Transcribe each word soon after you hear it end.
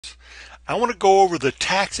house. I want to go over the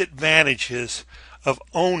tax advantages of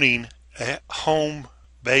owning a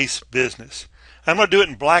home-based business. I'm going to do it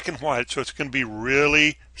in black and white, so it's going to be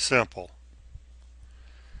really simple.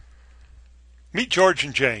 Meet George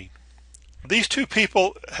and Jane. These two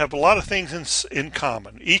people have a lot of things in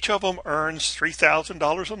common. Each of them earns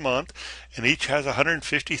 $3,000 a month, and each has a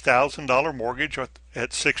 $150,000 mortgage at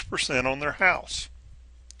 6% on their house.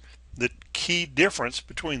 The key difference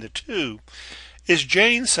between the two is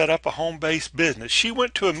Jane set up a home-based business. She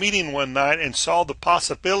went to a meeting one night and saw the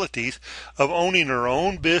possibilities of owning her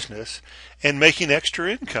own business and making extra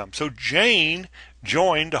income. So Jane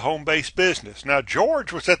joined a home-based business. Now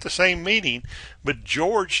George was at the same meeting, but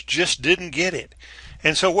George just didn't get it.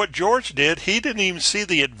 And so what George did, he didn't even see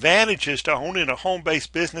the advantages to owning a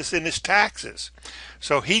home-based business in his taxes.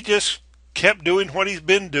 So he just kept doing what he's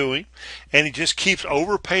been doing, and he just keeps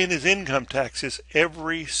overpaying his income taxes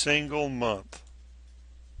every single month.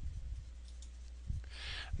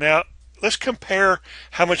 Now, let's compare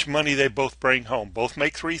how much money they both bring home. Both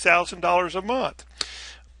make $3,000 a month.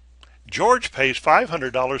 George pays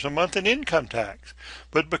 $500 a month in income tax,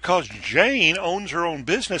 but because Jane owns her own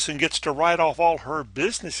business and gets to write off all her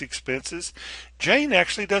business expenses, Jane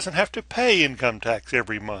actually doesn't have to pay income tax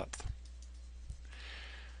every month.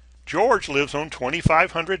 George lives on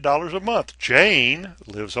 $2,500 a month. Jane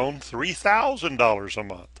lives on $3,000 a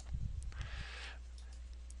month.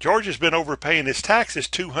 George has been overpaying his taxes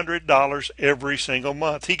 $200 every single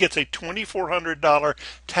month. He gets a $2,400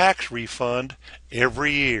 tax refund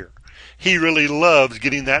every year. He really loves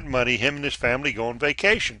getting that money. Him and his family go on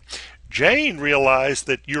vacation. Jane realized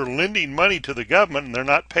that you're lending money to the government and they're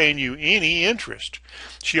not paying you any interest.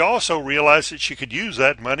 She also realized that she could use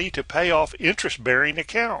that money to pay off interest-bearing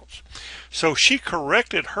accounts. So she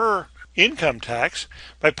corrected her income tax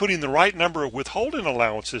by putting the right number of withholding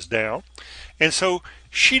allowances down, and so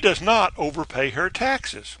she does not overpay her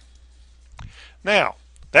taxes. Now,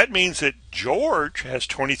 that means that George has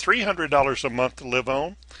 $2,300 a month to live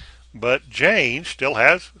on, but Jane still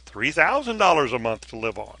has $3,000 a month to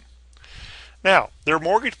live on. Now, their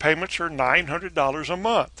mortgage payments are $900 a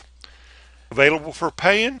month. Available for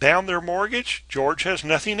paying down their mortgage, George has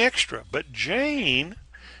nothing extra, but Jane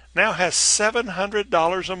now has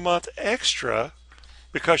 $700 a month extra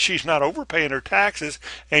because she's not overpaying her taxes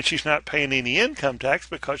and she's not paying any income tax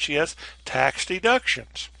because she has tax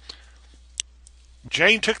deductions.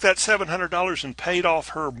 Jane took that $700 and paid off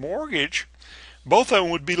her mortgage. Both of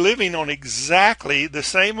them would be living on exactly the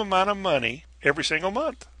same amount of money every single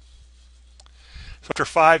month. So after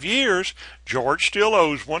 5 years, George still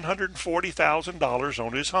owes $140,000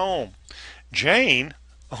 on his home. Jane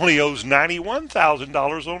only owes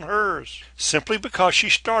 $91,000 on hers, simply because she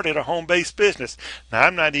started a home-based business. Now,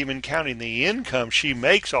 I'm not even counting the income she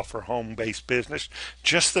makes off her home-based business,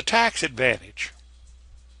 just the tax advantage.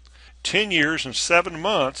 10 years and 7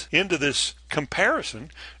 months into this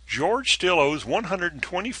comparison, George still owes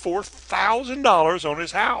 $124,000 on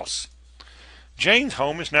his house. Jane's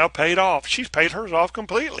home is now paid off. She's paid hers off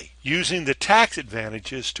completely, using the tax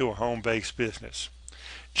advantages to a home-based business.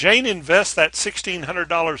 Jane invests that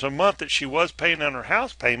 $1,600 a month that she was paying on her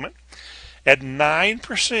house payment at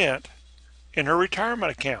 9% in her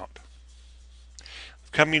retirement account.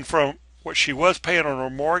 Coming from what she was paying on her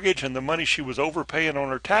mortgage and the money she was overpaying on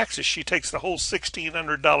her taxes, she takes the whole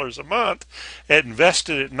 $1,600 a month and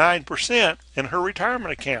invested at 9% in her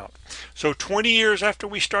retirement account. So 20 years after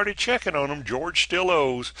we started checking on him, George still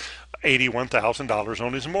owes $81,000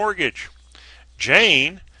 on his mortgage.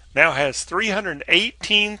 Jane now has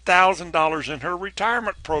 $318,000 in her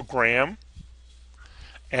retirement program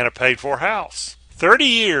and a paid-for house. 30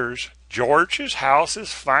 years, George's house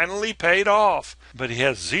is finally paid off, but he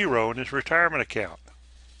has zero in his retirement account.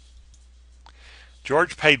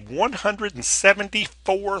 George paid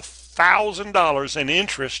 $174,000 in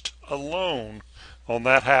interest alone on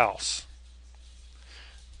that house.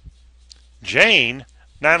 Jane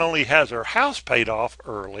not only has her house paid off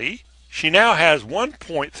early, she now has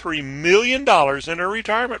 $1.3 million in her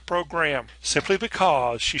retirement program, simply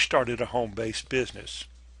because she started a home-based business.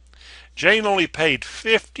 Jane only paid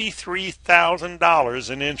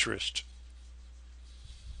 $53,000 in interest.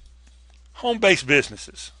 Home-based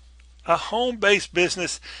businesses. A home-based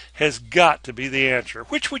business has got to be the answer.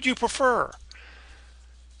 Which would you prefer?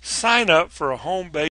 Sign up for a home-based